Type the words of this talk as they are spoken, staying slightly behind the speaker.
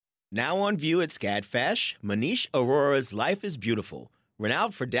Now on view at SCADFash, Manish Arora's Life is Beautiful.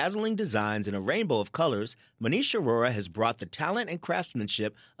 Renowned for dazzling designs in a rainbow of colors, Manish Arora has brought the talent and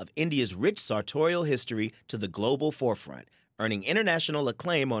craftsmanship of India's rich sartorial history to the global forefront, earning international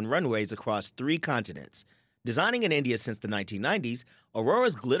acclaim on runways across 3 continents. Designing in India since the 1990s,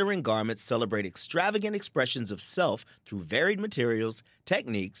 Aurora's glittering garments celebrate extravagant expressions of self through varied materials,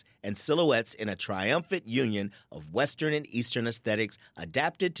 techniques, and silhouettes in a triumphant union of Western and Eastern aesthetics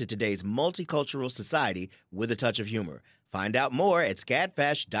adapted to today's multicultural society with a touch of humor. Find out more at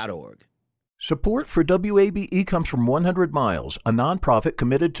scadfash.org. Support for WABE comes from 100 Miles, a nonprofit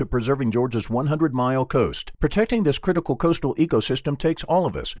committed to preserving Georgia's 100-mile coast. Protecting this critical coastal ecosystem takes all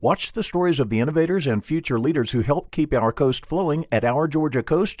of us. Watch the stories of the innovators and future leaders who help keep our coast flowing at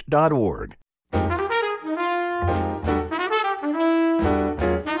OurGeorgiaCoast.org.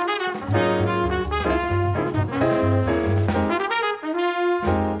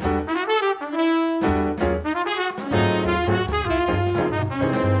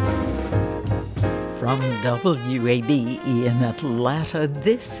 From WABE in Atlanta,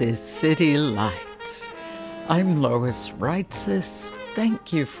 this is City Lights. I'm Lois Reitzes.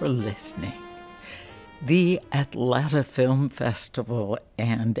 Thank you for listening. The Atlanta Film Festival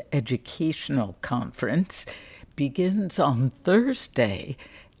and Educational Conference begins on Thursday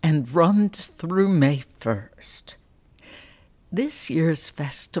and runs through May 1st. This year's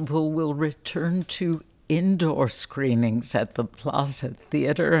festival will return to indoor screenings at the Plaza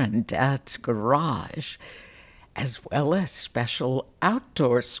Theater and Dad's Garage, as well as special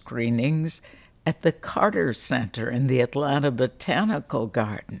outdoor screenings at the Carter Center in the Atlanta Botanical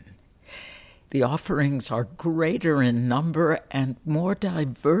Garden. The offerings are greater in number and more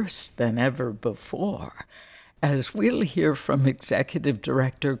diverse than ever before, as we'll hear from Executive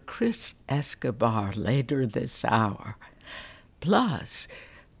Director Chris Escobar later this hour. Plus,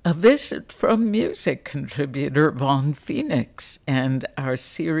 a visit from music contributor Vaughn Phoenix and our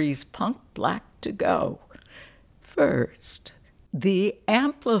series Punk Black to Go. First, the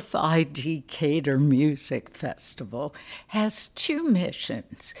Amplify Decatur Music Festival has 2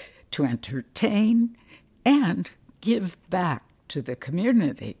 missions: to entertain and give back to the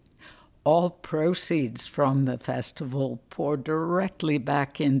community. All proceeds from the festival pour directly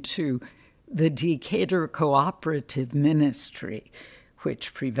back into the Decatur Cooperative Ministry,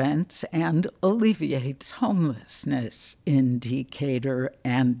 which prevents and alleviates homelessness in Decatur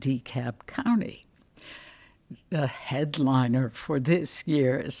and DeKalb County. The headliner for this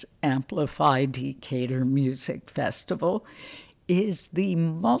year's Amplify Decatur Music Festival is the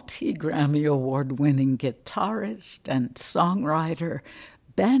multi-Grammy Award-winning guitarist and songwriter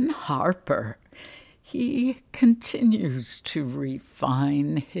Ben Harper. He continues to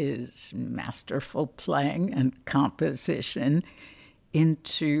refine his masterful playing and composition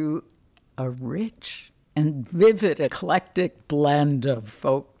into a rich and vivid eclectic blend of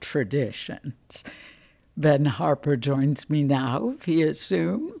folk traditions. Ben Harper joins me now via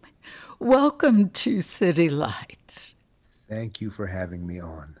Zoom. Welcome to City Lights. Thank you for having me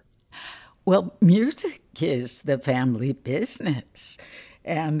on. Well, music is the family business,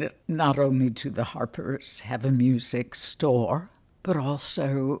 and not only do the Harpers have a music store, but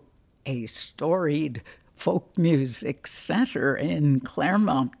also a storied folk music center in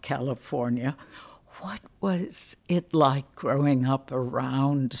Claremont, California. What was it like growing up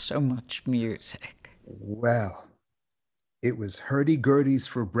around so much music? Well, it was hurdy-gurdies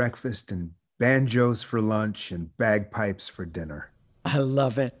for breakfast and banjos for lunch and bagpipes for dinner. I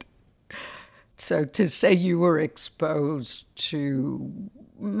love it. So to say you were exposed to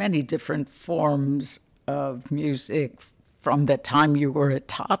many different forms of music from the time you were a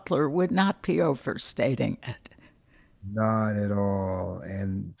toddler would not be overstating it. Not at all.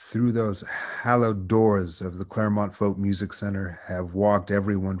 And through those hallowed doors of the Claremont Folk Music Center have walked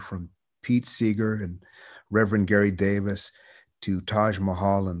everyone from Pete Seeger and Reverend Gary Davis to Taj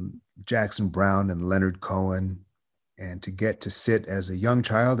Mahal and Jackson Browne and Leonard Cohen. And to get to sit as a young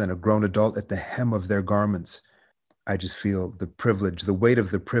child and a grown adult at the hem of their garments, I just feel the privilege, the weight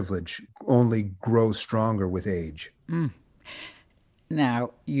of the privilege only grows stronger with age.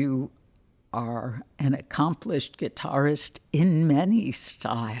 Now, you are an accomplished guitarist in many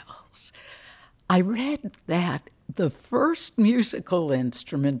styles. I read that the first musical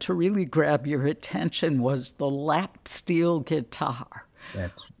instrument to really grab your attention was the lap steel guitar.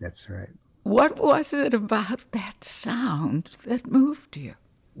 That's right. What was it about that sound that moved you?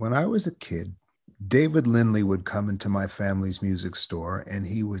 When I was a kid, David Lindley would come into my family's music store and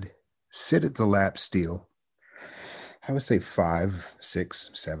he would sit at the lap steel. I would say 5,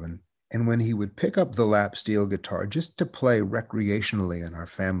 6, 7. And when he would pick up the lap steel guitar just to play recreationally in our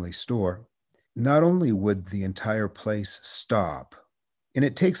family store, not only would the entire place stop, and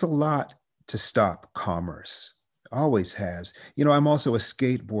it takes a lot to stop commerce, always has. I'm also a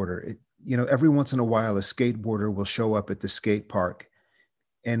skateboarder. Every once in a while, a skateboarder will show up at the skate park,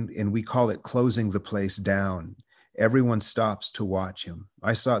 and we call it closing the place down. Everyone stops to watch him.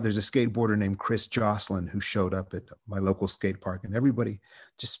 There's a skateboarder named Chris Jocelyn who showed up at my local skate park, and everybody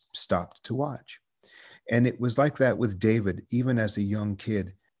just stopped to watch. And it was like that with David, even as a young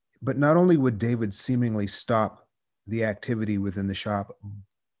kid. But not only would David seemingly stop the activity within the shop,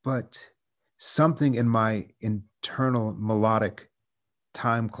 but something in my internal melodic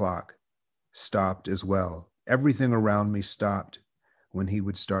time clock stopped as well. Everything around me stopped when he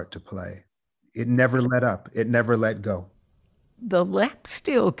would start to play. It never let up. It never let go. The lap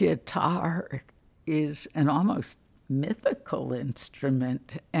steel guitar is an almost mythical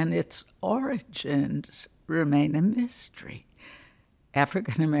instrument, and its origins remain a mystery.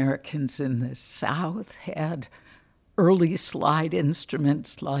 African Americans in the South had early slide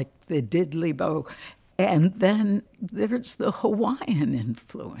instruments like the diddley bow, and then there's the Hawaiian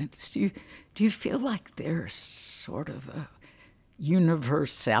influence. Do you feel like there's sort of a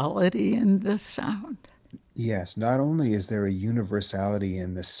universality in the sound? Yes, not only is there a universality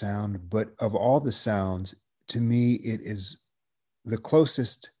in the sound, but of all the sounds, to me, it is the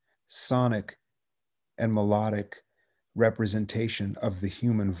closest sonic and melodic representation of the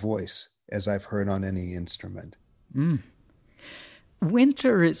human voice as I've heard on any instrument.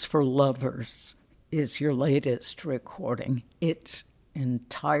 Winter is for Lovers is your latest recording. It's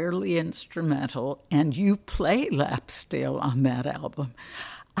entirely instrumental, and you play lap steel on that album.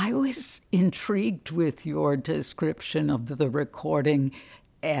 I was intrigued with your description of the recording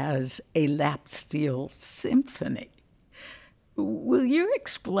as a lap steel symphony. Will you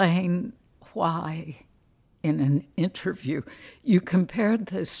explain why, in an interview, you compared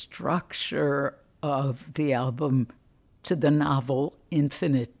the structure of the album to the novel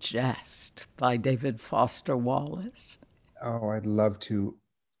Infinite Jest by David Foster Wallace? Oh, I'd love to.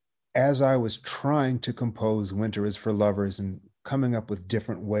 As I was trying to compose Winter is for Lovers and coming up with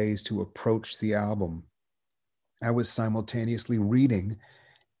different ways to approach the album, I was simultaneously reading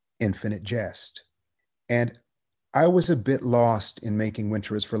Infinite Jest. And I was a bit lost in making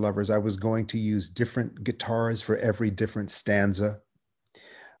Winter is for Lovers. I was going to use different guitars for every different stanza.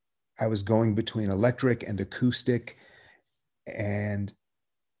 I was going between electric and acoustic. And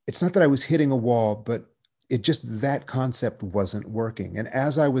it's not that I was hitting a wall, but that concept wasn't working. And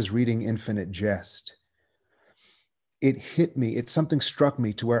as I was reading Infinite Jest, it hit me, something struck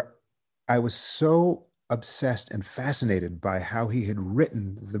me to where I was so obsessed and fascinated by how he had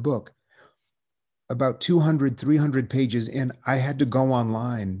written the book. About 200, 300 pages in, I had to go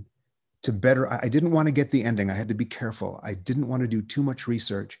online I didn't want to get the ending. I had to be careful. I didn't want to do too much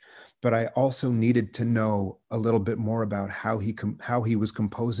research, but I also needed to know a little bit more about how he was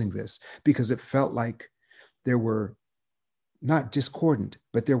composing this, because it felt like there were not discordant,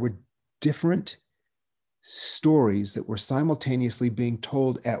 but there were different stories that were simultaneously being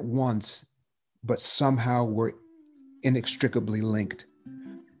told at once, but somehow were inextricably linked.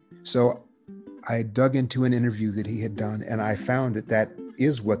 So I dug into an interview that he had done, and I found that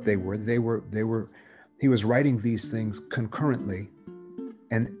is what they were. He was writing these things concurrently,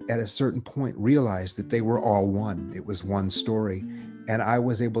 and at a certain point realized that they were all one. It was one story. And I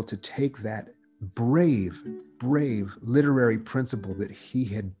was able to take that brave literary principle that he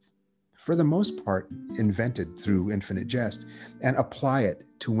had, for the most part, invented through Infinite Jest and apply it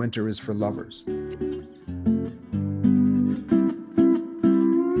to Winter is for Lovers.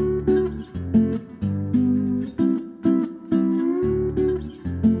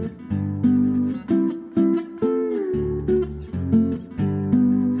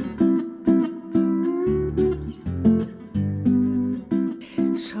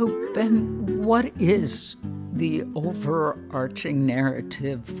 So, Ben, what is the overarching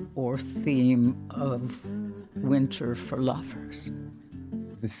narrative or theme of Winter for Lovers?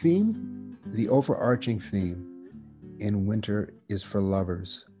 The overarching theme in Winter is for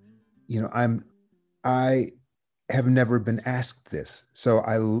Lovers. I have never been asked this, so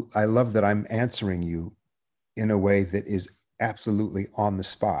I love that I'm answering you in a way that is absolutely on the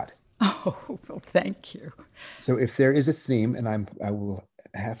spot. Oh, well, thank you. So if there is a theme, and I will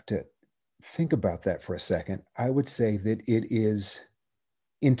have to think about that for a second, I would say that it is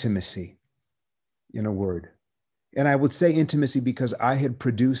intimacy, in a word. And I would say intimacy because I had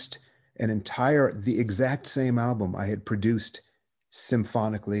produced the exact same album I had produced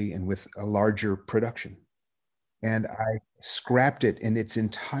symphonically and with a larger production. And I scrapped it in its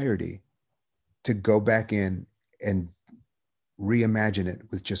entirety to go back in and reimagine it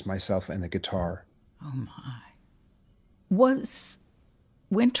with just myself and a guitar. Oh my. Was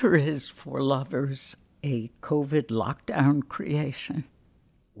Winter is for Lovers a COVID lockdown creation?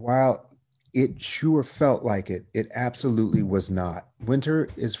 While it sure felt like it, it absolutely was not. Winter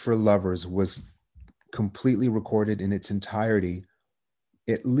is for Lovers was completely recorded in its entirety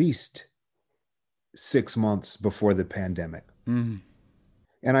at least 6 months before the pandemic. Mm.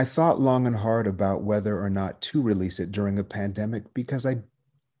 And I thought long and hard about whether or not to release it during a pandemic, because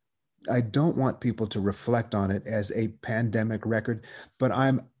I don't want people to reflect on it as a pandemic record, but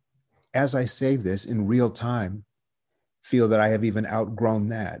I'm, as I say this in real time, feel that I have even outgrown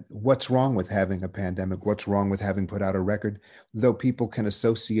that. What's wrong with having a pandemic? What's wrong with having put out a record? Though people can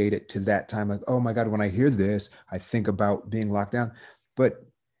associate it to that time, like, oh my God, when I hear this, I think about being locked down. But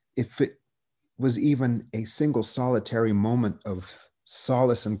if it was even a single solitary moment of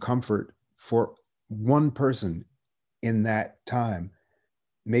solace and comfort for one person in that time,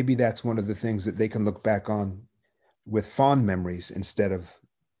 maybe that's one of the things that they can look back on with fond memories instead of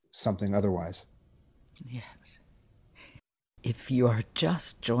something otherwise. Yes. If you are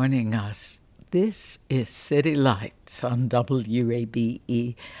just joining us, this is City Lights on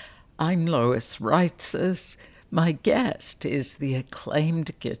WABE. I'm Lois Reitzes. My guest is the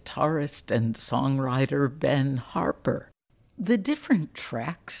acclaimed guitarist and songwriter Ben Harper. The different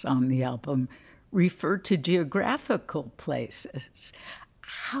tracks on the album refer to geographical places.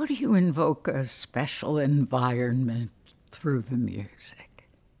 How do you invoke a special environment through the music?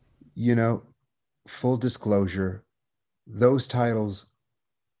 You know, full disclosure, those titles,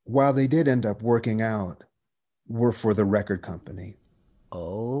 while they did end up working out, were for the record company.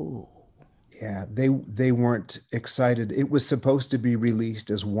 Oh. Yeah, they weren't excited. It was supposed to be released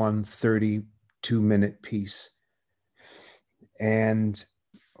as one 32-minute piece. And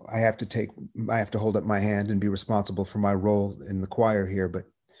I have to hold up my hand and be responsible for my role in the choir here, but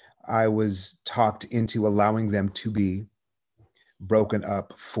I was talked into allowing them to be broken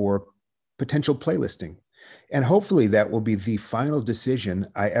up for potential playlisting. And hopefully that will be the final decision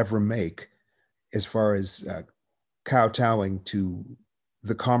I ever make as far as kowtowing to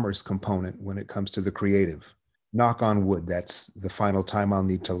the commerce component when it comes to the creative. Knock on wood, that's the final time I'll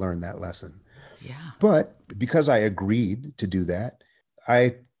need to learn that lesson. Yeah. But because I agreed to do that,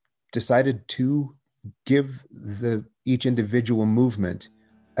 I decided to give each individual movement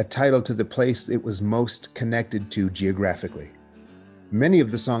a title to the place it was most connected to geographically. Many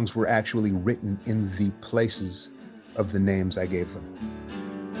of the songs were actually written in the places of the names I gave them.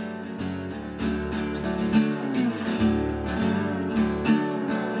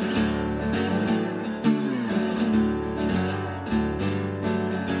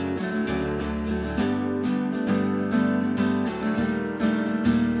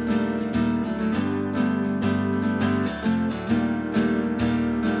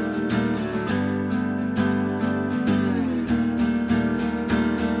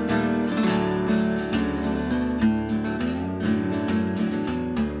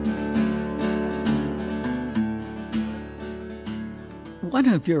 One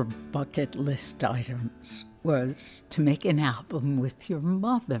of your bucket list items was to make an album with your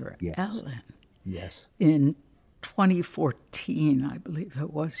mother, Yes. Ellen. Yes. In 2014, I believe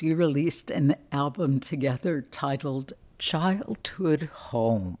it was, you released an album together titled Childhood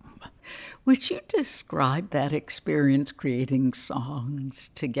Home. Would you describe that experience creating songs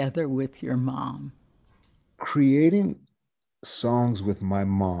together with your mom? Creating songs with my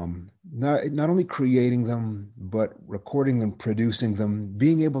mom, not only creating them, but recording them, producing them,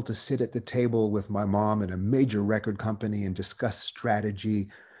 being able to sit at the table with my mom in a major record company and discuss strategy.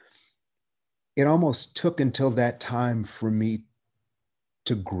 It almost took until that time for me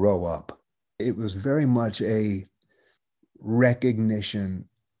to grow up. It was very much a recognition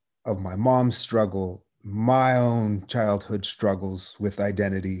of my mom's struggle, my own childhood struggles with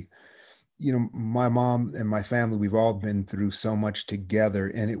identity. You know, my mom and my family, we've all been through so much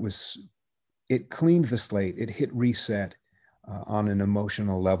together, and it cleaned the slate. It hit reset on an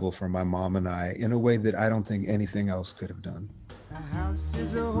emotional level for my mom and I in a way that I don't think anything else could have done. A house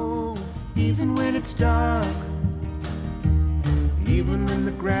is a home, even when it's dark, even when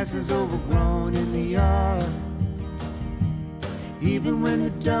the grass is overgrown in the yard, even when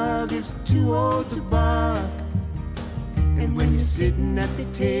the dog is too old to bark, and when you're sitting at the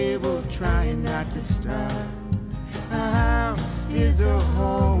table trying not to starve. A house is a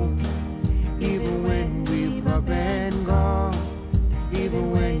home, even when we've up and gone,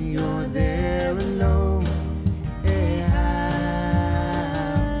 even when you're there alone. A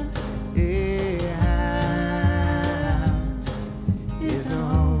house, a house.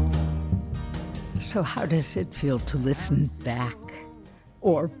 So how does it feel to listen back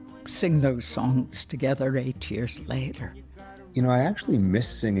or sing those songs together 8 years later? You know, I actually miss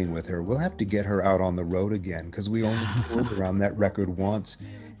singing with her. We'll have to get her out on the road again because we only toured around that record once.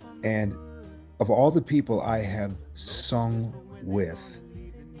 And of all the people I have sung with,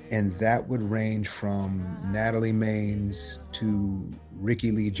 and that would range from Natalie Maines to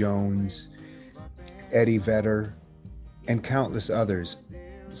Ricky Lee Jones, Eddie Vedder, and countless others,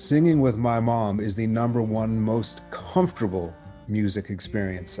 singing with my mom is the number one most comfortable music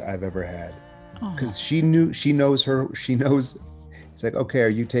experience I've ever had. Because she knows. It's like, okay, are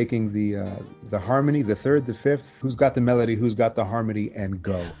you taking the harmony, the third, the fifth? Who's got the melody? Who's got the harmony? And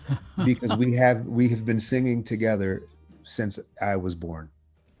go, because we have been singing together since I was born.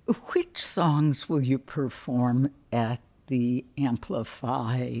 Which songs will you perform at the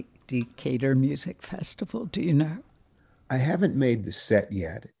Amplify Decatur Music Festival? Do you know? I haven't made the set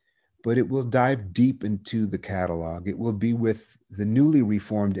yet, but it will dive deep into the catalog. It will be with the newly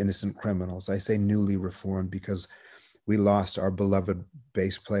reformed Innocent Criminals. I say newly reformed because we lost our beloved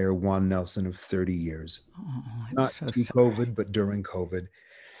bass player, Juan Nelson, of 30 years. Not so COVID, but during COVID.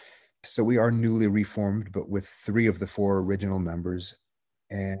 So we are newly reformed, but with 3 of the 4 original members.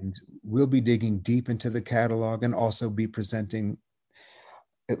 And we'll be digging deep into the catalog and also be presenting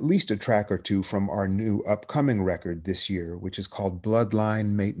at least a track or 2 from our new upcoming record this year, which is called Bloodline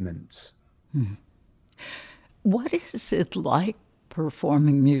Maintenance. What is it like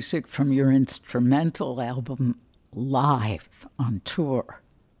performing music from your instrumental album live on tour?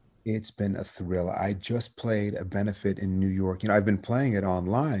 It's been a thrill. I just played a benefit in New York. You know, I've been playing it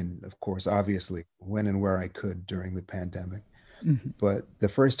online, of course, obviously, when and where I could during the pandemic. But the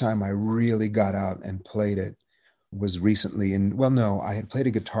first time I really got out and played it was recently I had played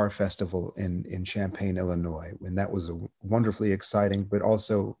a guitar festival in Champaign, Illinois, and that was wonderfully exciting, but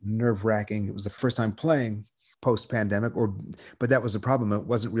also nerve-wracking. It was the first time playing post-pandemic, but that was the problem. It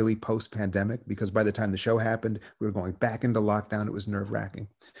wasn't really post-pandemic because by the time the show happened, we were going back into lockdown. It was nerve-wracking.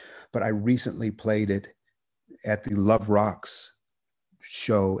 But I recently played it at the Love Rocks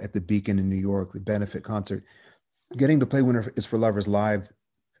show at the Beacon in New York, the benefit concert. Getting to play Winter is for Lovers live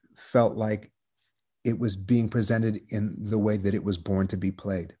felt like it was being presented in the way that it was born to be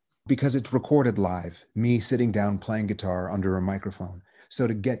played because it's recorded live, me sitting down playing guitar under a microphone. So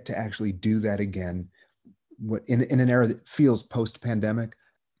to get to actually do that again in an era that feels post-pandemic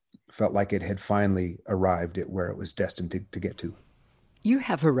felt like it had finally arrived at where it was destined to get to. You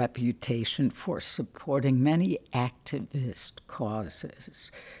have a reputation for supporting many activist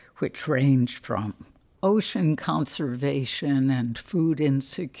causes, which range from ocean conservation and food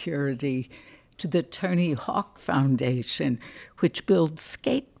insecurity to the Tony Hawk Foundation, which builds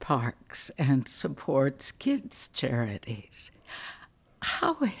skate parks and supports kids' charities.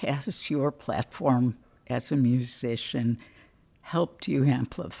 How has your platform as a musician helped you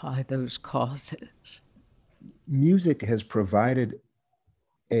amplify those causes? Music has provided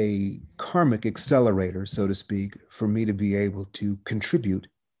a karmic accelerator, so to speak, for me to be able to contribute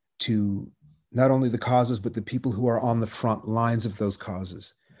to not only the causes, but the people who are on the front lines of those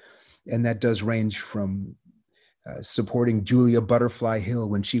causes. And that does range from supporting Julia Butterfly Hill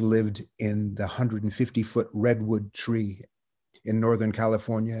when she lived in the 150-foot redwood tree in Northern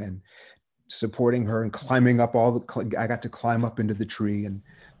California, and supporting her and climbing up I got to climb up into the tree and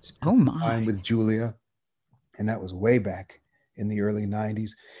spend time with Julia. And that was way back in the early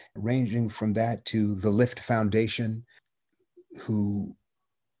 90s, ranging from that to the Lift Foundation, who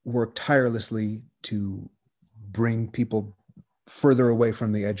work tirelessly to bring people further away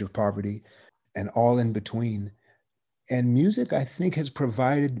from the edge of poverty and all in between. And music, I think, has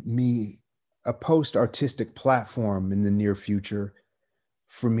provided me a post-artistic platform in the near future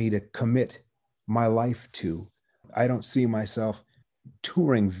for me to commit my life to. I don't see myself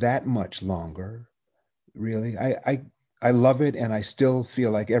touring that much longer, really. I love it, and I still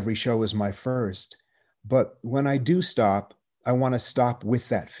feel like every show is my first. But when I do stop, I want to stop with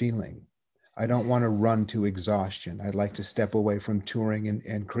that feeling. I don't want to run to exhaustion. I'd like to step away from touring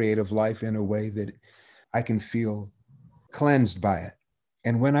and creative life in a way that I can feel cleansed by it.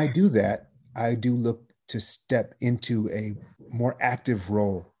 And when I do that, I do look to step into a more active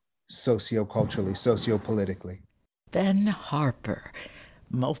role socioculturally, sociopolitically. Ben Harper,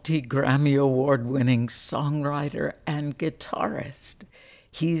 multi-Grammy Award-winning songwriter and guitarist.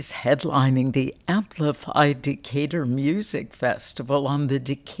 He's headlining the Amplify Decatur Music Festival on the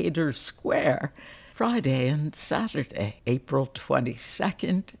Decatur Square, Friday and Saturday, April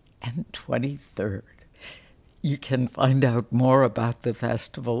 22nd and 23rd. You can find out more about the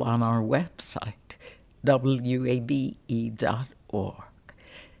festival on our website, wabe.org.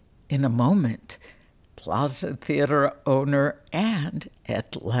 In a moment, Plaza Theater owner and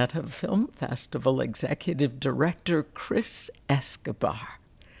Atlanta Film Festival executive director Chris Escobar.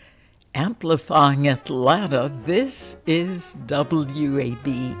 Amplifying Atlanta, this is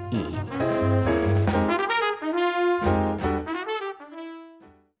WABE.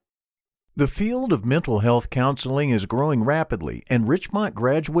 The field of mental health counseling is growing rapidly, and Richmont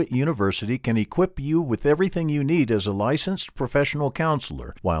Graduate University can equip you with everything you need as a licensed professional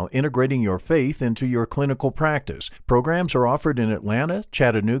counselor while integrating your faith into your clinical practice. Programs are offered in Atlanta,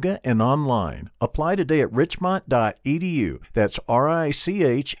 Chattanooga, and online. Apply today at richmont.edu. That's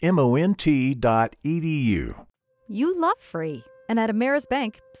RICHMONT.edu. You love free, and at Ameris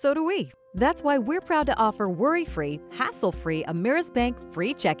Bank, so do we. That's why we're proud to offer worry-free, hassle-free Ameris Bank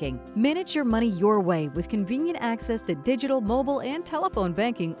free checking. Manage your money your way with convenient access to digital, mobile, and telephone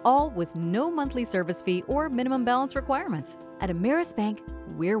banking, all with no monthly service fee or minimum balance requirements. At Ameris Bank,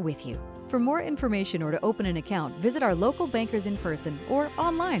 we're with you. For more information or to open an account, visit our local bankers in person or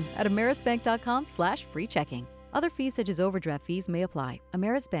online at amerisbank.com/free checking. Other fees such as overdraft fees may apply.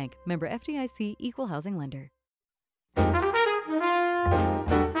 Ameris Bank, member FDIC, equal housing lender.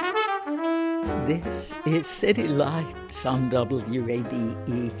 This is City Lights on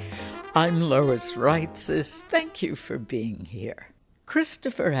WABE. I'm Lois Reitzes. Thank you for being here.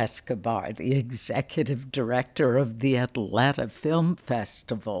 Christopher Escobar, the executive director of the Atlanta Film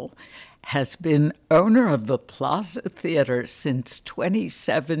Festival, has been owner of the Plaza Theater since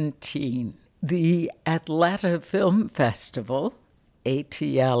 2017. The Atlanta Film Festival,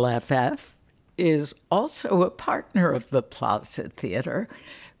 ATLFF, is also a partner of the Plaza Theater,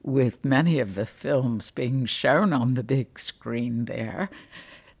 with many of the films being shown on the big screen there.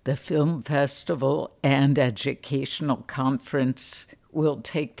 The film festival and educational conference will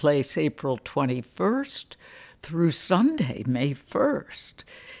take place April 21st through Sunday, May 1st.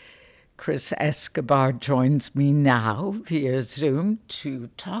 Chris Escobar joins me now via Zoom to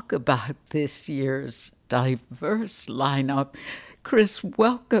talk about this year's diverse lineup. Chris,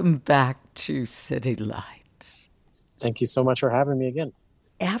 welcome back to City Lights. Thank you so much for having me again.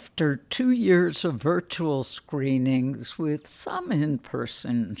 After 2 years of virtual screenings with some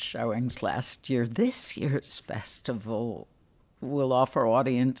in-person showings last year, this year's festival will offer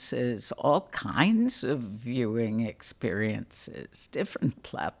audiences all kinds of viewing experiences, different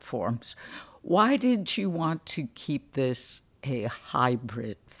platforms. Why did you want to keep this a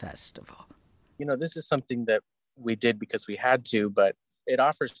hybrid festival? You know, this is something that we did because we had to, but it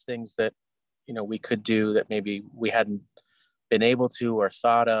offers things that, you know, we could do that maybe we hadn't been able to or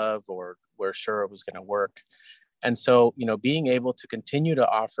thought of or were sure it was going to work. And so, you know, being able to continue to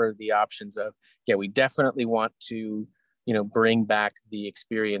offer the options of, yeah, we definitely want to, you know, bring back the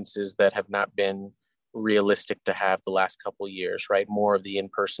experiences that have not been realistic to have the last couple of years, right? More of the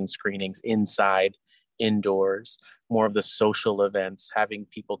in-person screenings inside, indoors, more of the social events, having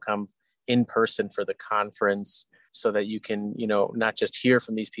people come in person for the conference so that you can, you know, not just hear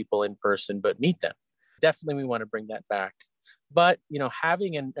from these people in person, but meet them. Definitely we want to bring that back. But, you know,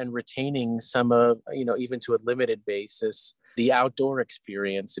 having and retaining some of, you know, even to a limited basis, the outdoor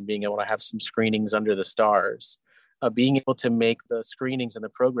experience and being able to have some screenings under the stars, being able to make the screenings and the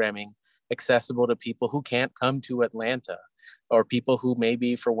programming accessible to people who can't come to Atlanta or people who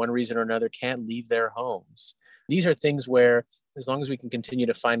maybe for one reason or another can't leave their homes. These are things where, as long as we can continue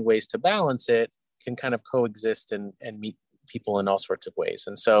to find ways to balance it, can kind of coexist and meet people in all sorts of ways.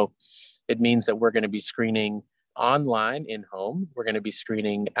 And so it means that we're going to be screening online in home, we're going to be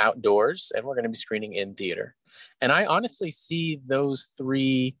screening outdoors, and we're going to be screening in theater. And I honestly see those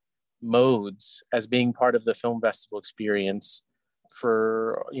three modes as being part of the film festival experience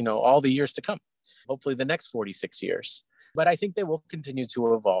for, you know, all the years to come, hopefully the next 46 years. But I think they will continue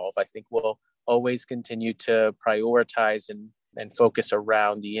to evolve. I think we'll always continue to prioritize and focus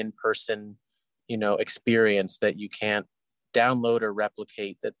around the in-person, you know, experience that you can't download or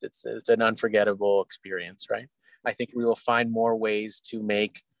replicate, that it's an unforgettable experience, right? I think we will find more ways to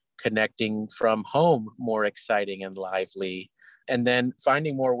make connecting from home more exciting and lively, and then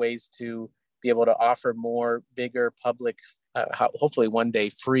finding more ways to be able to offer more bigger public, hopefully one day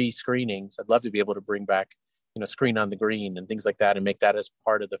free screenings. I'd love to be able to bring back, you know, Screen on the Green and things like that and make that as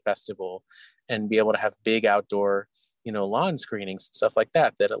part of the festival and be able to have big outdoor, you know, lawn screenings and stuff like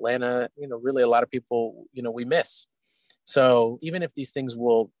that Atlanta, you know, really a lot of people, you know, we miss. So even if these things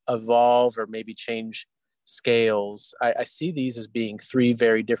will evolve or maybe change scales, I see these as being three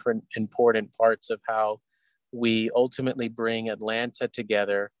very different important parts of how we ultimately bring Atlanta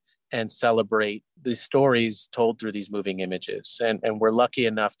together and celebrate the stories told through these moving images. And we're lucky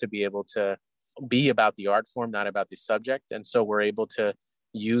enough to be able to be about the art form, not about the subject. And so we're able to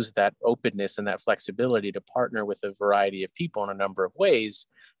use that openness and that flexibility to partner with a variety of people in a number of ways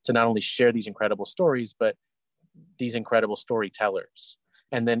to not only share these incredible stories, but these incredible storytellers.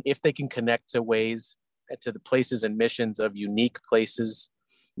 And then if they can connect to the places and missions of unique places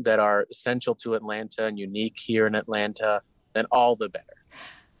that are essential to Atlanta and unique here in Atlanta, then all the better.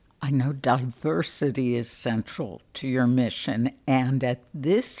 I know diversity is central to your mission, and at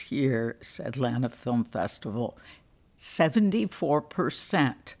this year's Atlanta Film Festival,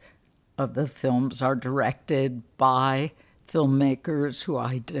 74% of the films are directed by filmmakers who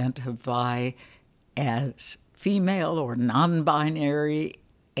identify as female or non-binary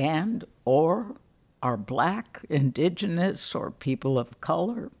and or are Black, Indigenous, or people of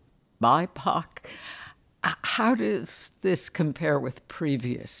color, BIPOC. How does this compare with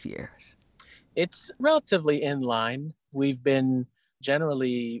previous years? It's relatively in line. We've been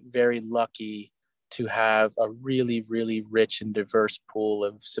generally very lucky to have a really, really rich and diverse pool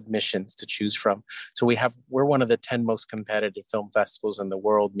of submissions to choose from. So we're one of the 10 most competitive film festivals in the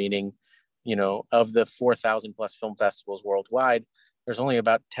world, meaning, of the 4,000 plus film festivals worldwide, there's only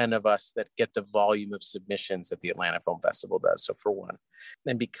about 10 of us that get the volume of submissions that the Atlanta Film Festival does. So for one,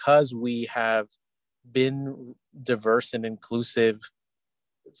 and because we have been diverse and inclusive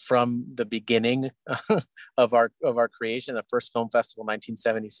from the beginning of our creation, the first film festival,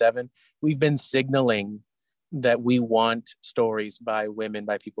 1977, we've been signaling that we want stories by women,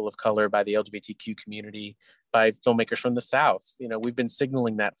 by people of color, by the LGBTQ community, by filmmakers from the South. We've been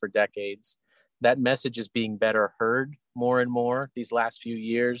signaling that for decades. That message is being better heard more and more these last few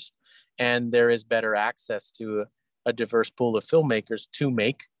years, and there is better access to a diverse pool of filmmakers to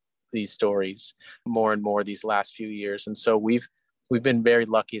make these stories more and more these last few years. And so we've been very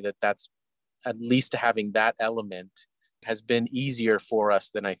lucky that's at least having that element has been easier for us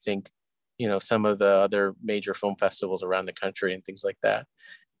than I think, some of the other major film festivals around the country and things like that.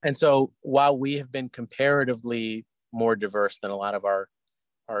 And so while we have been comparatively more diverse than a lot of our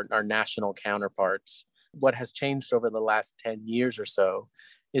national counterparts, what has changed over the last 10 years or so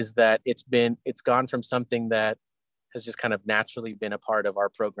is that it's gone from something that has just kind of naturally been a part of our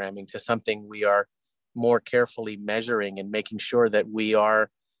programming to something we are more carefully measuring and making sure that we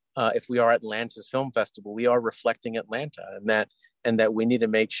are, if we are Atlanta's Film Festival, we are reflecting Atlanta, and that we need to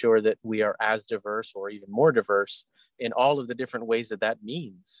make sure that we are as diverse or even more diverse in all of the different ways that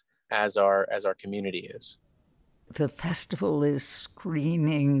means as our community is. The festival is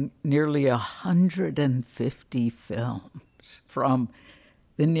screening nearly 150 films from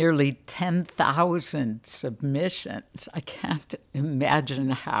the nearly 10,000 submissions. I can't imagine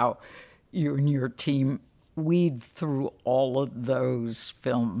how you and your team weed through all of those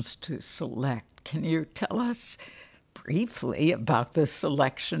films to select. Can you tell us briefly about the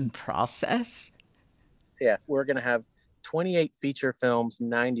selection process? Yeah, we're going to have 28 feature films,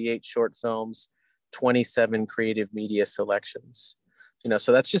 98 short films, 27 creative media selections.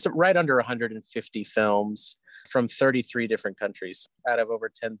 So that's just right under 150 films from 33 different countries out of over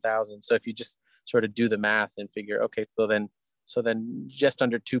 10,000. So if you just sort of do the math and figure, okay, so then just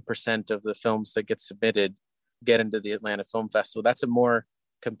under 2% of the films that get submitted get into the Atlanta Film Festival. That's a more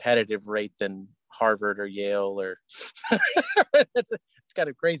competitive rate than Harvard or Yale, or it's kind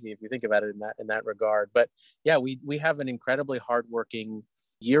of crazy if you think about it in that regard. But yeah, we have an incredibly hardworking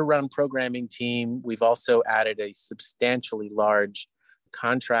year-round programming team. We've also added a substantially large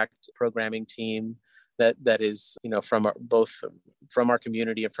contract programming team that is, both from our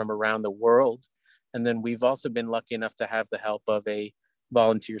community and from around the world. And then we've also been lucky enough to have the help of a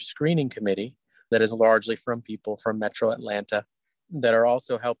volunteer screening committee that is largely from people from Metro Atlanta that are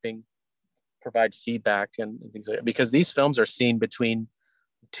also helping provide feedback and things like that, because these films are seen between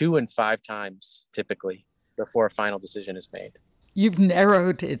 2 and 5 times typically before a final decision is made. You've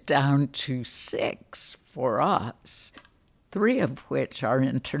narrowed it down to 6 for us, 3 of which are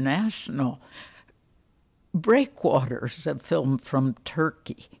international. Breakwaters, a film from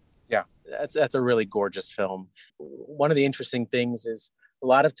Turkey. Yeah, that's a really gorgeous film. One of the interesting things is a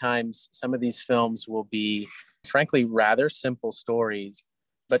lot of times some of these films will be, frankly, rather simple stories,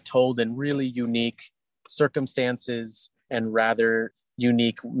 but told in really unique circumstances and rather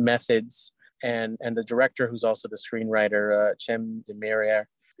unique methods. And the director, who's also the screenwriter, Cem Demirier,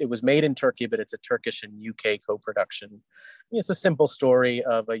 it was made in Turkey, but it's a Turkish and UK co-production. It's a simple story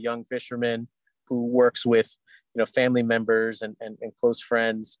of a young fisherman who works with, family members and close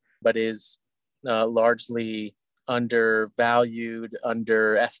friends, but is largely undervalued,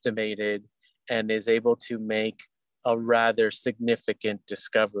 underestimated, and is able to make a rather significant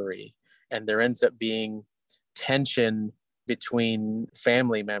discovery. And there ends up being tension between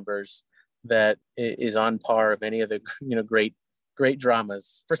family members that is on par of any of the great great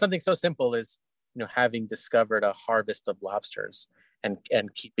dramas for something so simple as, having discovered a harvest of lobsters and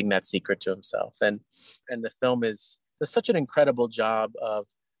keeping that secret to himself. And the film does such an incredible job of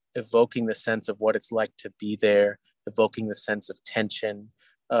evoking the sense of what it's like to be there, evoking the sense of tension,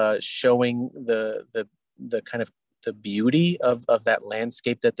 showing the kind of the beauty of that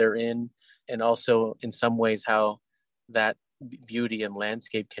landscape that they're in, and also in some ways how that beauty and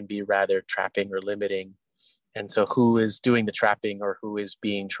landscape can be rather trapping or limiting. And so who is doing the trapping or who is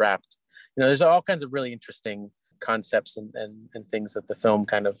being trapped? There's all kinds of really interesting concepts and things that the film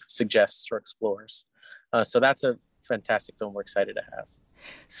kind of suggests or explores. So that's a fantastic film we're excited to have.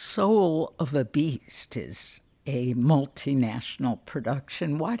 Soul of a Beast is a multinational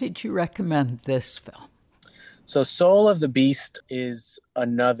production. Why did you recommend this film? So Soul of the Beast is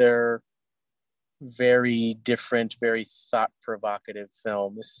another very different, very thought-provocative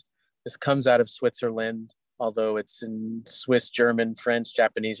film. This comes out of Switzerland, although it's in Swiss, German, French,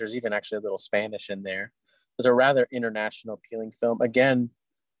 Japanese. There's even actually a little Spanish in there. It's a rather international appealing film. Again,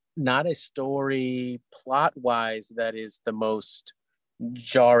 not a story plot-wise that is the most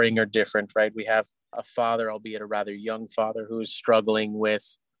jarring or different, right? We have a father, albeit a rather young father, who is struggling with,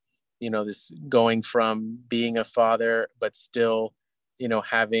 this going from being a father, but still,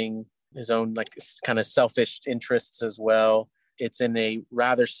 having his own like kind of selfish interests as well. It's in a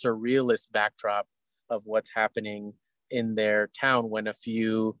rather surrealist backdrop of what's happening in their town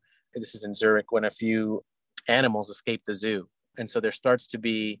this is in Zurich, when a few animals escape the zoo. And so there starts to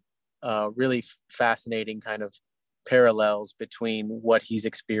be really fascinating kind of parallels between what he's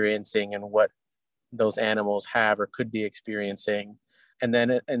experiencing and what those animals have or could be experiencing. And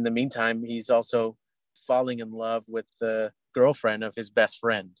then in the meantime, he's also falling in love with the girlfriend of his best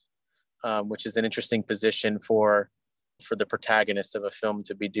friend, which is an interesting position for the protagonist of a film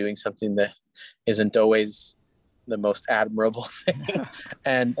to be doing something that isn't always the most admirable thing.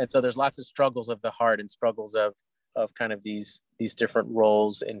 and so there's lots of struggles of the heart and struggles of kind of these different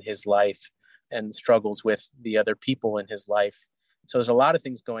roles in his life and struggles with the other people in his life. So there's a lot of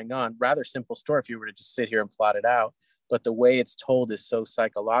things going on. Rather simple story if you were to just sit here and plot it out. But the way it's told is so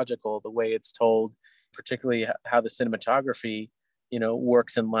psychological. The way it's told, particularly how the cinematography,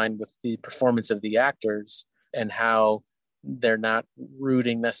 works in line with the performance of the actors and how they're not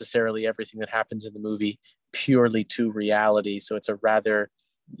rooting necessarily everything that happens in the movie purely to reality. So it's a rather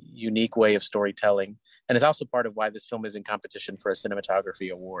unique way of storytelling. And it's also part of why this film is in competition for a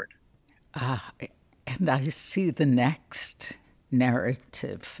cinematography award. And I see the next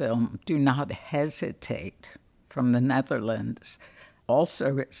narrative film, Do Not Hesitate, from the Netherlands,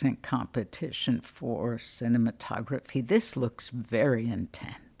 also is in competition for cinematography. This looks very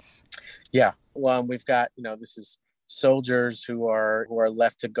intense. Yeah, well, we've got, this is soldiers who are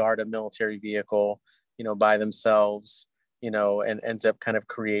left to guard a military vehicle, by themselves, and ends up kind of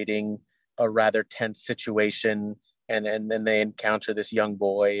creating a rather tense situation. And then they encounter this young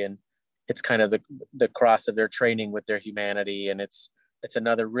boy, and it's kind of the cross of their training with their humanity. And it's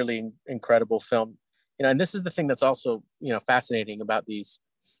another really incredible film. And this is the thing that's also, fascinating about these,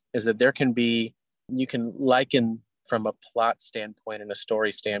 is that you can liken from a plot standpoint and a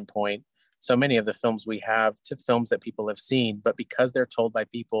story standpoint so many of the films we have to films that people have seen, but because they're told by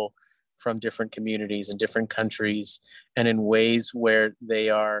people from different communities and different countries and in ways where they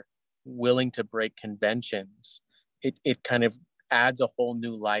are willing to break conventions, it kind of adds a whole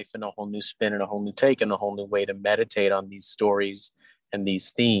new life and a whole new spin and a whole new take and a whole new way to meditate on these stories and these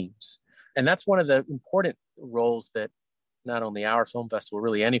themes. And that's one of the important roles that not only our film festival,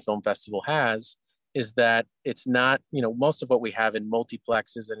 really any film festival has, is that it's not, most of what we have in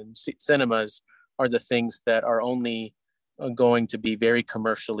multiplexes and in cinemas are the things that are only going to be very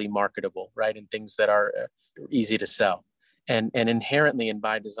commercially marketable, right? And things that are easy to sell. And inherently and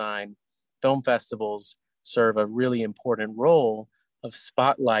by design, film festivals serve a really important role of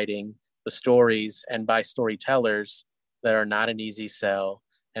spotlighting the stories and by storytellers that are not an easy sell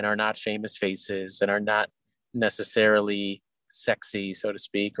and are not famous faces and are not necessarily sexy, so to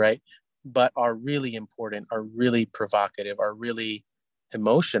speak, right? But are really important, are really provocative, are really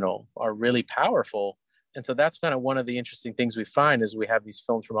emotional, are really powerful. And so that's kind of one of the interesting things we find as we have these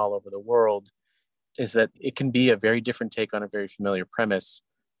films from all over the world, is that it can be a very different take on a very familiar premise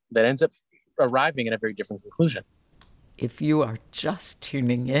that ends up arriving at a very different conclusion. If you are just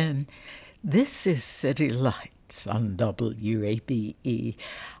tuning in, this is City Lights on WABE.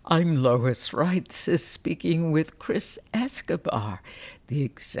 I'm Lois Reitzes speaking with Chris Escobar, the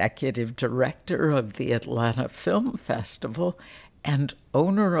executive director of the Atlanta Film Festival and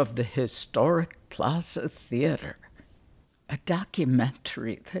owner of the historic Plaza Theater. A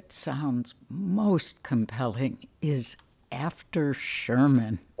documentary that sounds most compelling is After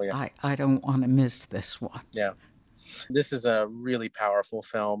Sherman. Oh, yeah. I don't want to miss this one. Yeah. This is a really powerful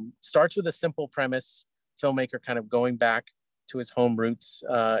film. Starts with a simple premise, filmmaker kind of going back to his home roots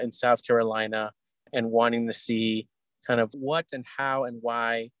in South Carolina and wanting to see kind of what and how and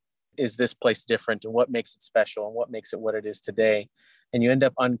why is this place different and what makes it special and what makes it what it is today. And you end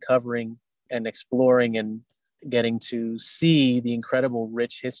up uncovering and exploring and getting to see the incredible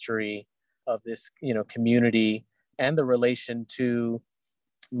rich history of this, community and the relation to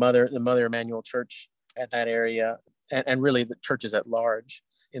the Mother Emanuel Church at that area and really the churches at large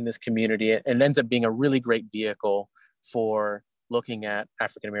in this community. And ends up being a really great vehicle for looking at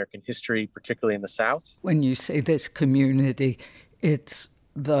African-American history, particularly in the South. When you say this community, it's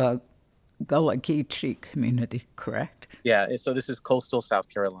the Gullah Geechee community, correct? Yeah, so this is coastal South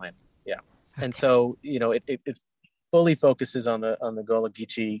Carolina. Yeah. Okay. And so, it fully focuses on the Gullah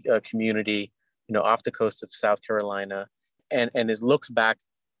Geechee community, off the coast of South Carolina, and looks back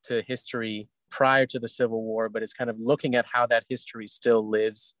to history prior to the Civil War, but is kind of looking at how that history still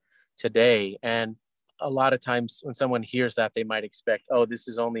lives today. And a lot of times when someone hears that, they might expect, oh, this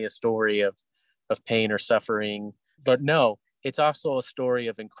is only a story of pain or suffering. But no, it's also a story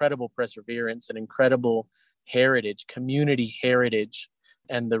of incredible perseverance and incredible heritage, community heritage,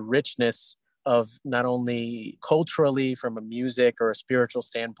 and the richness of not only culturally from a music or a spiritual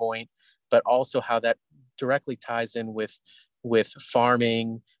standpoint, but also how that directly ties in with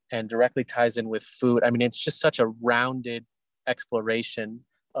farming and directly ties in with food. I mean, it's just such a rounded exploration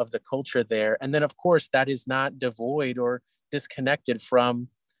of the culture there. And then, of course, that is not devoid or disconnected from,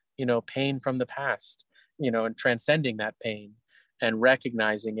 pain from the past, and transcending that pain and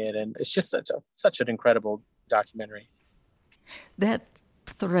recognizing it. And it's just such an incredible documentary. That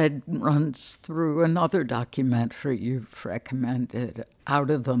thread runs through another documentary you've recommended, Out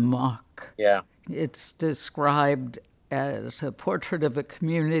of the Muck. Yeah. It's described as a portrait of a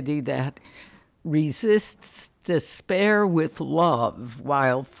community that resists despair with love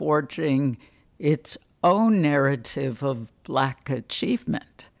while forging its own narrative of Black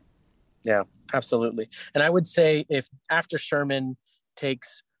achievement. Yeah, absolutely. And I would say if After Sherman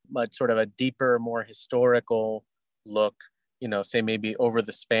takes sort of a deeper, more historical look, say maybe over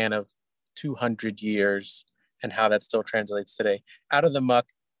the span of 200 years and how that still translates today, Out of the Muck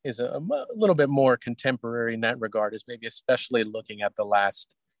is a little bit more contemporary in that regard, is maybe especially looking at the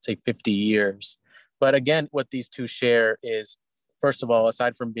last, say, 50 years. But again, what these two share is, first of all,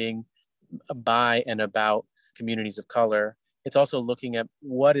 aside from being by and about communities of color, it's also looking at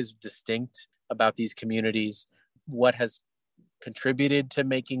what is distinct about these communities, what has contributed to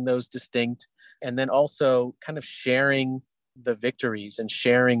making those distinct, and then also kind of sharing the victories and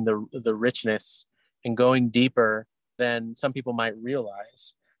sharing the richness and going deeper than some people might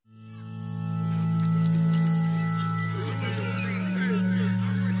realize.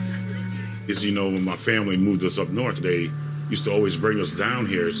 As you know, when my family moved us up north, they used to always bring us down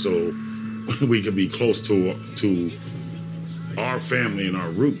here so we could be close to our family and our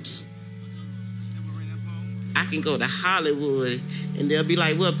roots. I can go to Hollywood and they'll be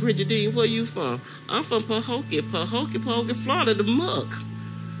like, well, Bridget Dean, where you from? I'm from Pahokee, Florida, the muck.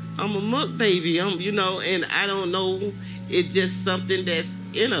 I'm a muck baby, and I don't know, it's just something that's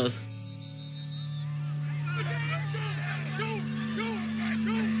in us.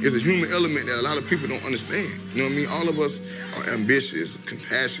 It's a human element that a lot of people don't understand. You know what I mean? All of us are ambitious,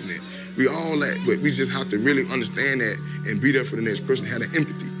 compassionate. We all that, but we just have to really understand that and be there for the next person, have that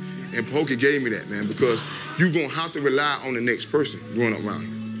empathy. And Pahokee gave me that, man, because you're going to have to rely on the next person growing up around you.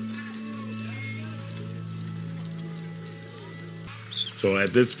 So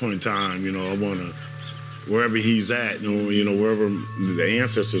at this point in time, I want to, wherever he's at, wherever the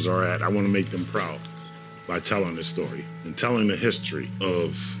ancestors are at, I want to make them proud by telling the story and telling the history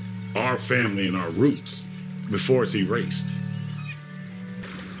of our family and our roots before it's erased.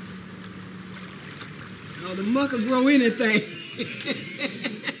 The muck will grow anything.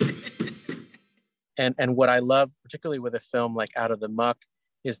 And what I love, particularly with a film like Out of the Muck,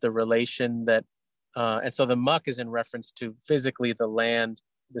 is the relation that, and so the muck is in reference to physically the land.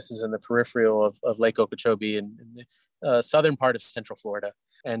 This is in the peripheral of Lake Okeechobee in the southern part of Central Florida.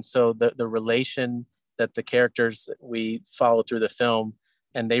 And so the relation that the characters that we follow through the film,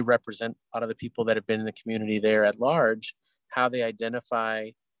 and they represent a lot of the people that have been in the community there at large, how they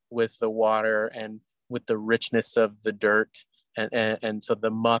identify with the water and with the richness of the dirt. And so the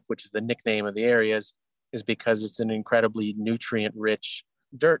muck, which is the nickname of the areas, is because it's an incredibly nutrient-rich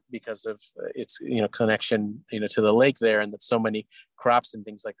dirt because of its connection to the lake there, and that so many crops and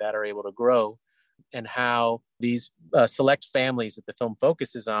things like that are able to grow, and how these select families that the film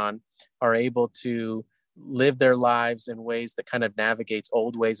focuses on are able to live their lives in ways that kind of navigates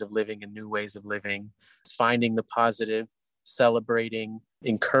old ways of living and new ways of living, finding the positive, celebrating,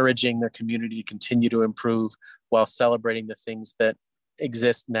 encouraging their community to continue to improve while celebrating the things that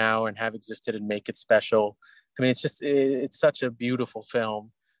exist now and have existed and make it special. I mean, it's such a beautiful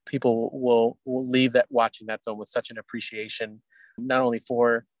film. People will leave that watching that film with such an appreciation, not only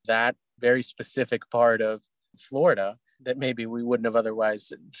for that very specific part of Florida that maybe we wouldn't have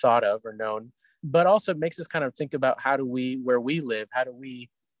otherwise thought of or known, but also it makes us kind of think about where we live, how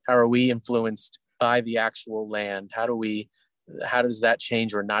are we influenced by the actual land? How does that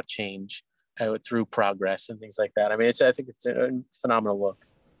change or not change through progress and things like that? I mean, I think it's a phenomenal look.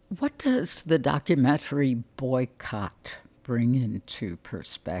 What does the documentary Boycott bring into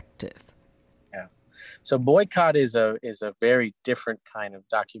perspective? Yeah. So Boycott is a very different kind of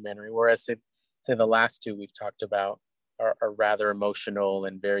documentary, whereas say the last two we've talked about are rather emotional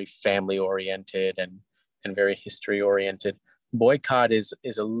and very family oriented and very history oriented. Boycott is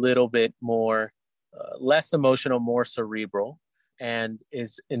a little bit more less emotional, more cerebral, and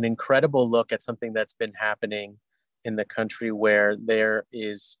is an incredible look at something that's been happening in the country where there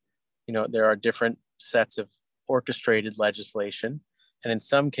are different sets of orchestrated legislation. And in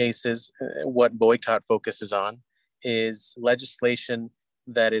some cases, what Boycott focuses on is legislation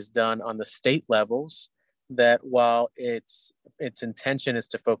that is done on the state levels that, while its intention is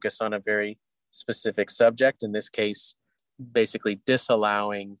to focus on a very specific subject, in this case, basically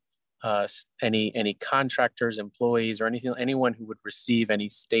disallowing any contractors, employees, or anyone who would receive any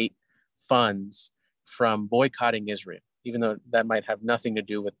state funds from boycotting Israel, even though that might have nothing to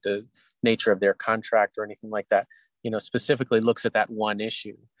do with the nature of their contract or anything like that, specifically looks at that one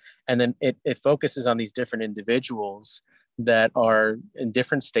issue. And then it focuses on these different individuals that are in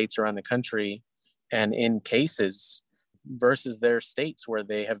different states around the country and in cases versus their states where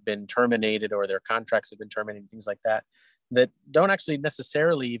they have been terminated or their contracts have been terminated, things like that don't actually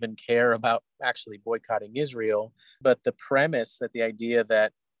necessarily even care about actually boycotting Israel. But the premise that the idea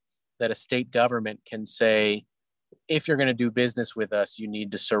that a state government can say, if you're going to do business with us, you need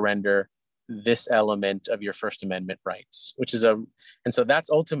to surrender this element of your First Amendment rights, and so that's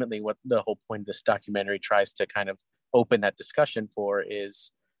ultimately what the whole point of this documentary tries to kind of open that discussion for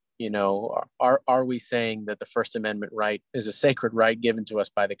is, are we saying that the First Amendment right is a sacred right given to us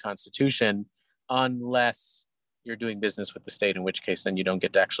by the Constitution, unless you're doing business with the state, in which case then you don't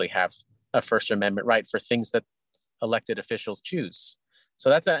get to actually have a First Amendment right for things that elected officials choose. So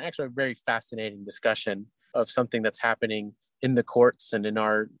that's actually a very fascinating discussion of something that's happening in the courts and in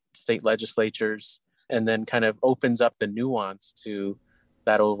our state legislatures, and then kind of opens up the nuance to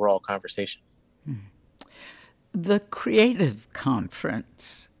that overall conversation. The Creative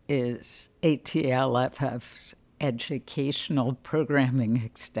Conference is ATLFF's educational programming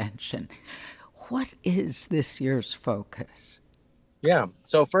extension. What is this year's focus? Yeah.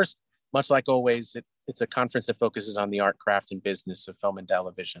 So first, much like always, it's a conference that focuses on the art, craft, and business of film and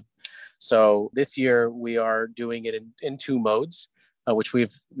television. So this year we are doing it in two modes, which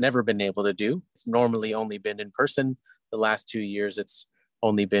we've never been able to do. It's normally only been in person. The last 2 years, it's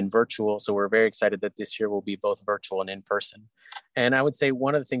only been virtual. So we're very excited that this year will be both virtual and in person. And I would say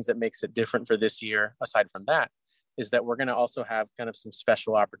one of the things that makes it different for this year, aside from that, is that we're going to also have kind of some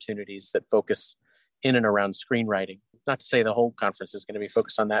special opportunities that focus in and around screenwriting. Not to say the whole conference is going to be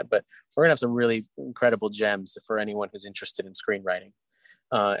focused on that, but we're going to have some really incredible gems for anyone who's interested in screenwriting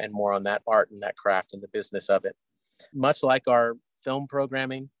and more on that art and that craft and the business of it. Much like our film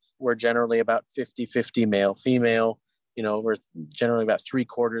programming, we're generally about 50-50 male, female. We're generally about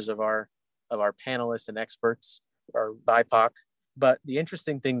 3/4 of our panelists and experts are BIPOC. But the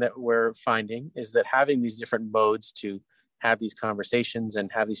interesting thing that we're finding is that having these different modes to have these conversations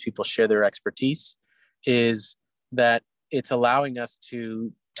and have these people share their expertise is that it's allowing us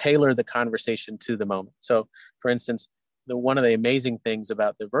to tailor the conversation to the moment. So, for instance, one of the amazing things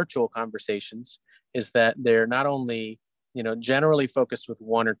about the virtual conversations is that they're not only, generally focused with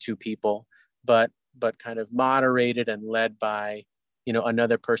one or two people, but kind of moderated and led by,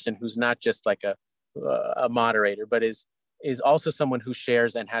 another person who's not just like a moderator, but is also someone who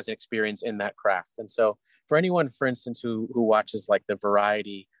shares and has an experience in that craft. And so for anyone, for instance, who watches like the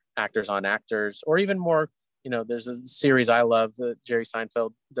Variety Actors on Actors, or even more, there's a series I love that Jerry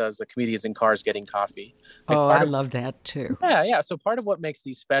Seinfeld does, the Comedians in Cars Getting Coffee. I love that too. Yeah. So part of what makes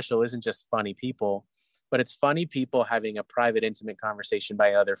these special isn't just funny people, but it's funny people having a private, intimate conversation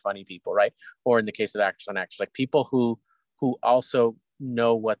by other funny people, right? Or in the case of Actors on Actors, like people who also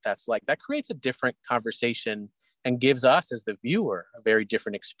know what that's like. That creates a different conversation and gives us as the viewer a very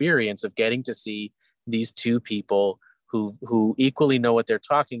different experience of getting to see these two people who equally know what they're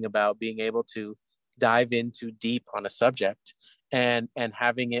talking about, being able to dive into deep on a subject, and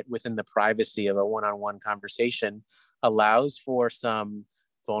having it within the privacy of a one-on-one conversation allows for some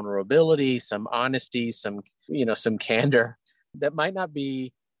vulnerability, some honesty, some candor that might not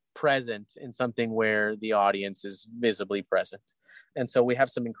be present in something where the audience is visibly present. And so we have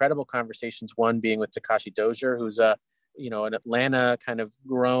some incredible conversations, one being with Takashi Dozier, who's an Atlanta kind of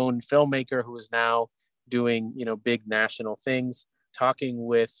grown filmmaker who is now doing, big national things, talking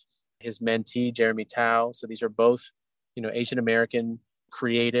with his mentee, Jeremy Tao. So these are both, Asian American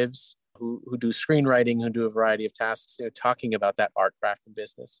creatives who do screenwriting, who do a variety of tasks, talking about that art, craft, and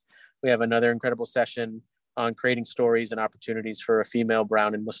business. We have another incredible session on creating stories and opportunities for a female,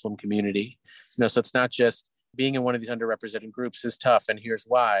 brown, and Muslim community. So it's not just being in one of these underrepresented groups is tough, and here's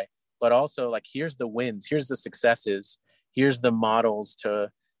why, but also like, here's the wins, here's the successes, here's the models to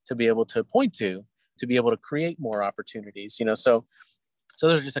be able to point to be able to create more opportunities. So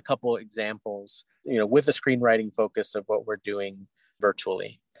those are just a couple examples, with the screenwriting focus of what we're doing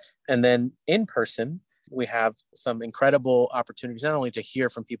virtually. And then in person, we have some incredible opportunities, not only to hear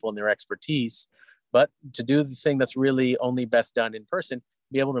from people and their expertise, but to do the thing that's really only best done in person,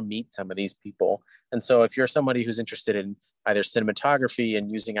 be able to meet some of these people. And so if you're somebody who's interested in either cinematography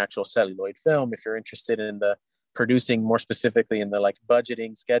and using actual celluloid film, if you're interested in the producing more specifically in the like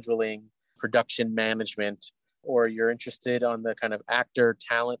budgeting, scheduling, production management, or you're interested on the kind of actor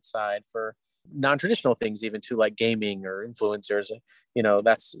talent side for non-traditional things, even to like gaming or influencers,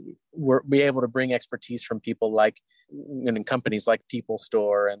 we're be able to bring expertise from people like in companies like People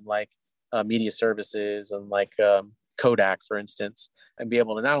Store and like media services and like Kodak, for instance, and be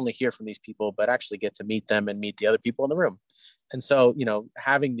able to not only hear from these people, but actually get to meet them and meet the other people in the room. And so,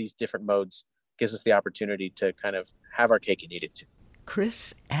 having these different modes gives us the opportunity to kind of have our cake and eat it too.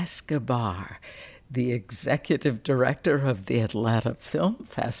 Chris Escobar, the executive director of the Atlanta Film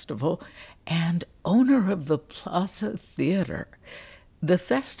Festival and owner of the Plaza Theater. The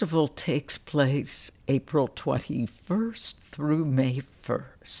festival takes place April 21st through May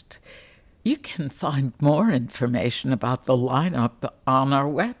 1st. You can find more information about the lineup on our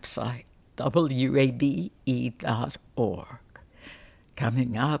website, wabe.org.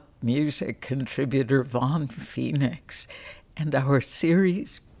 Coming up, music contributor Vaughn Phoenix and our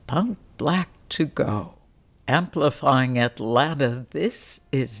series Punk Black to Go. Amplifying Atlanta, this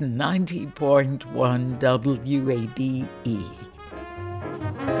is 90.1 WABE.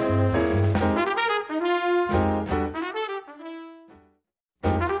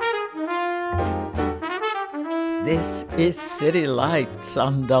 This is City Lights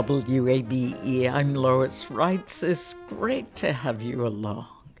on WABE. I'm Lois Reitz. It's great to have you along.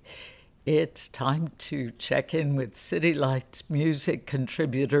 It's time to check in with City Lights music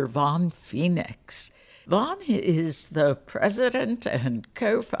contributor Vaughn Phoenix. Vaughn is the president and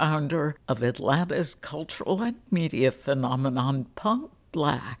co-founder of Atlanta's cultural and media phenomenon Punk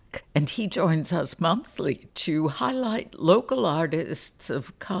Black, and he joins us monthly to highlight local artists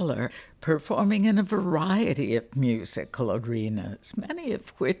of color performing in a variety of musical arenas, many of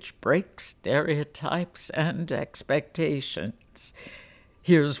which break stereotypes and expectations.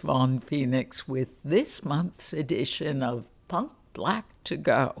 Here's Vaughn Phoenix with this month's edition of Punk Black to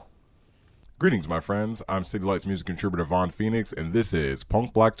Go. Greetings, my friends. I'm City Lights music contributor Vaughn Phoenix, and this is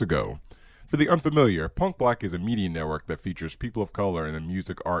Punk Black to Go. For the unfamiliar, Punk Black is a media network that features people of color in the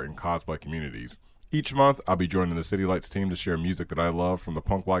music, art, and cosplay communities. Each month, I'll be joining the City Lights team to share music that I love from the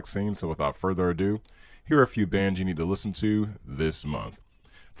punk black scene, so without further ado, here are a few bands you need to listen to this month.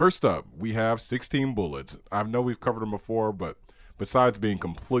 First up, we have 16 Bullets. I know we've covered them before, but besides being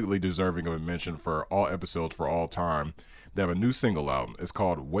completely deserving of a mention for all episodes for all time, they have a new single out. It's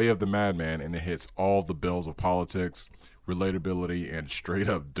called Way of the Madman, and it hits all the bells of politics, relatability, and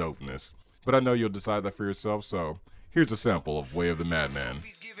straight-up dopeness. But I know you'll decide that for yourself, so here's a sample of Way of the Madman.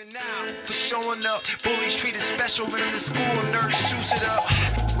 For showing up, bullies treated special in the school, nerds juice it up.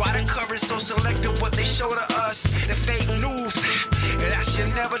 Why the coverage so selective, what they show to us? The fake news, that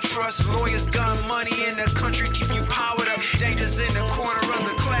should never trust. Lawyers, gun money in the country, keep you powered up. Dangers in the corner of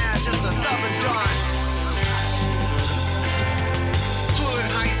the class, just another dance. Hood,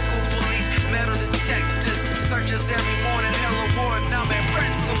 high school police, metal detectors, searches every morning, hella war, numbing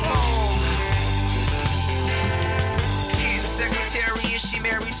principal. Secretary, and she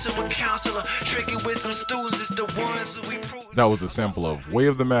married to a counselor. Tricking with some students, it's the ones who we prove. That was a sample of Way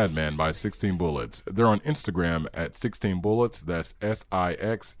of the Madman by 16 Bullets. They're on Instagram at 16 Bullets. That's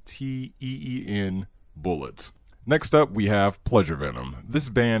SIXTEEN Bullets. Next up, we have Pleasure Venom. This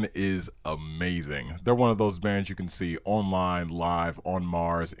band is amazing. They're one of those bands you can see online, live, on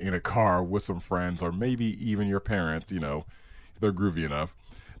Mars, in a car with some friends, or maybe even your parents, if they're groovy enough.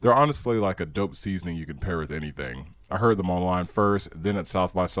 They're honestly like a dope seasoning you can pair with anything. I heard them online first, then at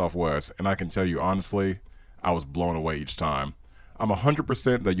South by Southwest, and I can tell you honestly, I was blown away each time. I'm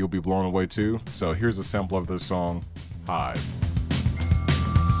 100% that you'll be blown away too, so here's a sample of their song, Hive.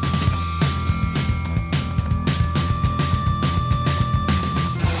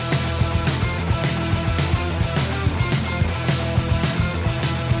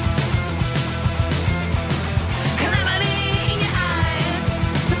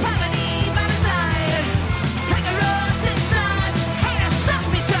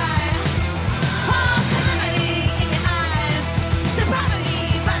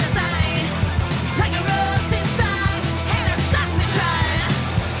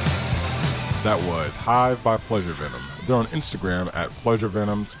 That was Hive by Pleasure Venom. They're on Instagram at Pleasure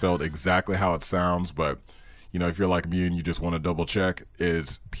Venom, spelled exactly how it sounds, but you know, if you're like me and you just want to double check,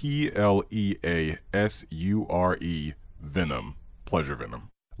 is Pleasure Venom, Pleasure Venom.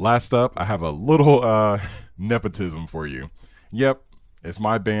 Last up, I have a little nepotism for you. Yep, it's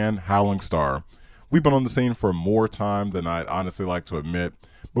my band, Howling Star. We've been on the scene for more time than I'd honestly like to admit,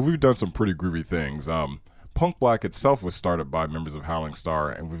 but we've done some pretty groovy things. Punk Black itself was started by members of Howling Star,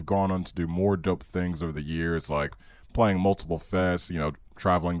 and we've gone on to do more dope things over the years, like playing multiple fests, you know,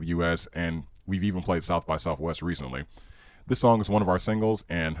 traveling the U.S., and we've even played South by Southwest recently. This song is one of our singles,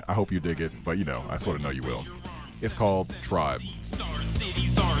 and I hope you dig it, but you know, I sort of know you will. It's called Tribe. Star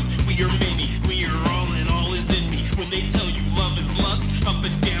City's ours, we are many, we are all and all is in me. When they tell you love is lust, up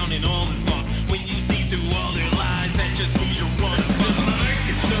and down and all is lost. When you see through all their lies, that just means you're one of us. The mark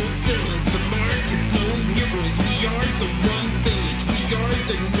is no villains, the mark is no heroes. We are the one village, we are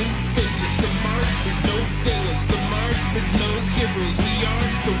the new vintage. The mark is no villains, the mark is no heroes. We are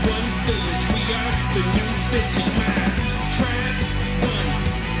the one village, we are the new vintage. Trap, one,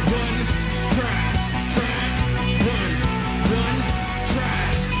 trap,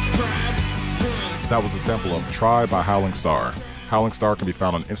 That was a sample of Try by Howling Star. Howling Star can be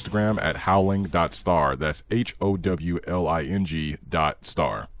found on Instagram at howling.star. That's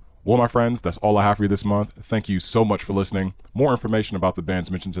HOWLING.star. Well, my friends, that's all I have for you this month. Thank you so much for listening. More information about the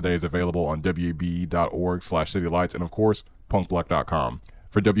bands mentioned today is available on WABE.org/citylights and, of course, punkblack.com.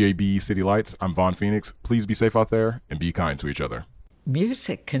 For WABE City Lights, I'm Vaughn Phoenix. Please be safe out there and be kind to each other.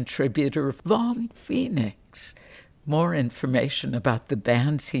 Music contributor Vaughn Phoenix. More information about the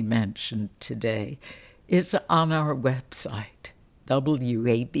bands he mentioned today is on our website,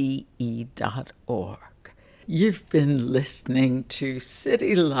 wabe.org. You've been listening to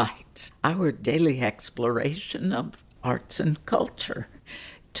City Lights, our daily exploration of arts and culture.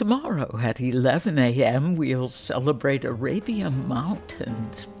 Tomorrow at 11 a.m., we'll celebrate Arabian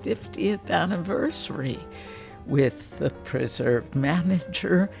Mountain's 50th anniversary with the preserve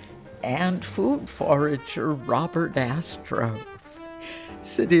manager and food forager Robert Astrove.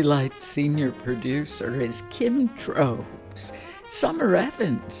 City Lights senior producer is Kim Trobes. Summer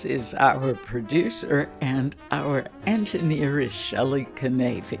Evans is our producer, and our engineer is Shelley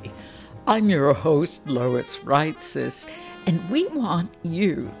Canavy. I'm your host, Lois Reitzes, and we want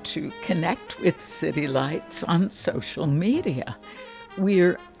you to connect with City Lights on social media.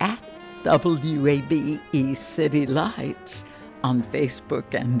 We're at WABE City Lights on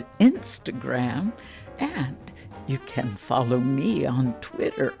Facebook and Instagram, and you can follow me on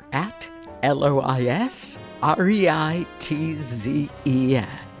Twitter at LOISREITZES.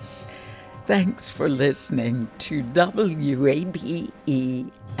 Thanks for listening to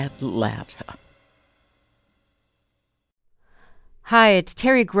WABE Atlanta. Hi, it's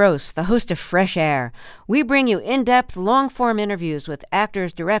Terry Gross, the host of Fresh Air. We bring you in-depth, long-form interviews with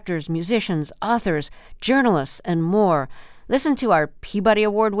actors, directors, musicians, authors, journalists, and more. Listen to our Peabody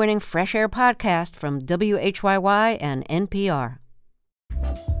Award-winning Fresh Air podcast from WHYY and NPR.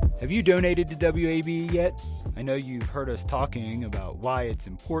 Have you donated to WABE yet? I know you've heard us talking about why it's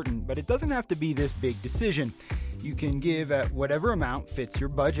important, but it doesn't have to be this big decision. You can give at whatever amount fits your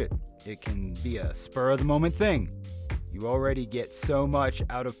budget. It can be a spur-of-the-moment thing. You already get so much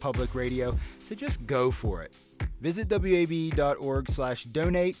out of public radio, so just go for it. Visit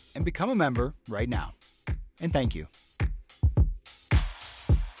WABE.org/donate and become a member right now. And thank you.